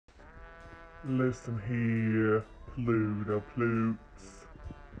Listen here, Pluto Plutes.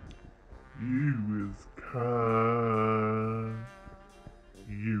 You is kind.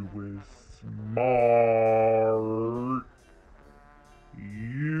 You is smart.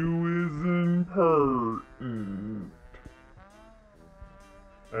 You is impertinent.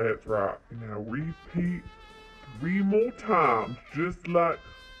 That's right. Now repeat 3 more times, just like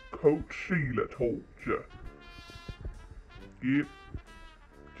Coach Sheila told you. Yep.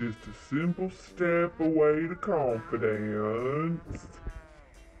 Just a simple step away to confidence.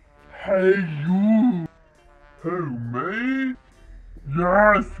 Hey, you! Who, me?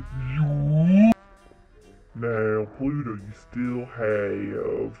 Yes, you! Now, Pluto, you still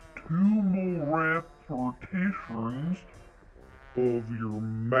have 2 more repetitions of your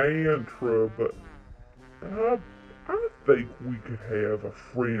mantra, but I think we could have a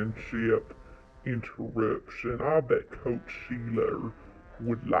friendship interruption. I bet Coach Sheila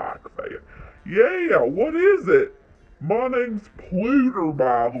would like that. Yeah, what is it? My name's Pluto,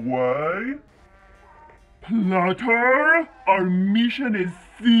 by the way. Pluto, our mission is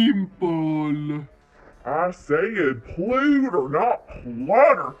simple. I said Pluto, not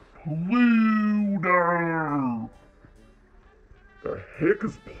Plutter. Pluto. The heck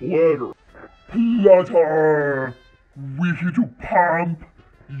is Plutter? Pluto, we're here to pump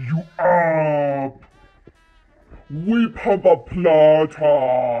you up. We pump up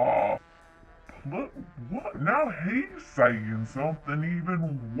Pluto. What? Now he's saying something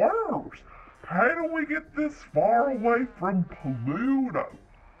even worse. How do we get this far away from Pluto?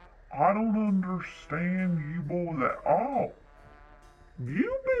 I don't understand you boys at all.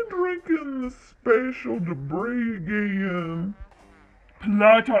 You've been drinking the special debris again.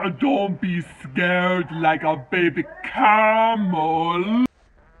 Pluto, don't be scared like a baby camel.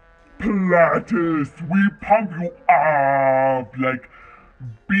 Platus, we pump you up like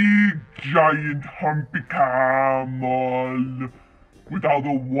big giant humpy camel with all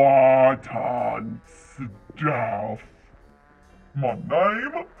the water and stuff. My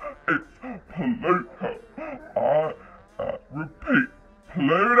name is Pluto. I repeat,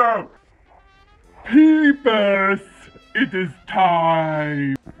 Pluto. Peepers, it is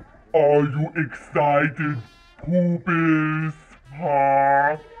time. Are you excited, Poopies?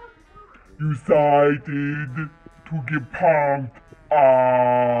 Huh? You excited to get pumped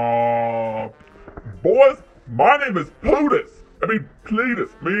up? Boys, my name is Plutus.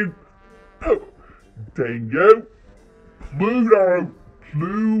 Cletus. Dang you. Pluto.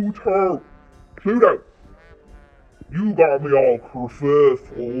 You got me all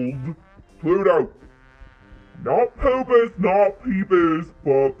kerfuffled. Pluto. Not Poopus, not Peepus,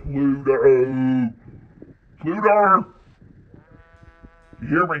 but Pluto. Pluto. You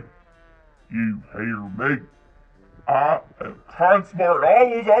hear me? You hear me? I am kind smart, all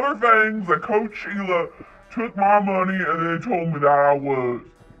those other things, and Coach Sheila took my money and then told me that I was.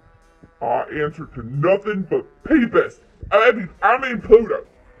 I answered to nothing but Peepus. I mean Pluto.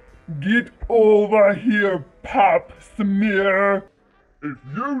 Get over here, Pop Smear. If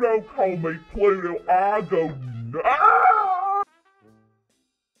you don't call me Pluto, I go ah!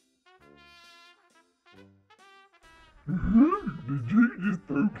 Did you just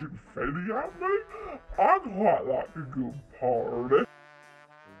throw confetti at me? I quite like a good party.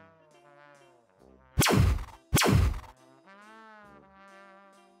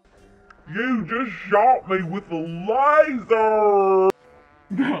 You just shot me with a laser!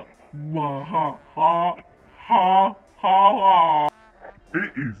 Ha ha ha ha.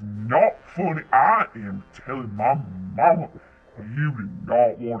 It is not funny. I am telling my mama you do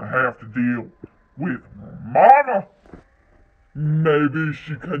not want to have to deal with mama. Maybe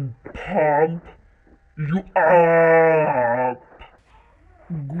she can pump you up.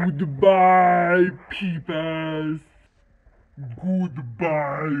 Goodbye, peepers.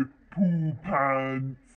 Goodbye, poo pants.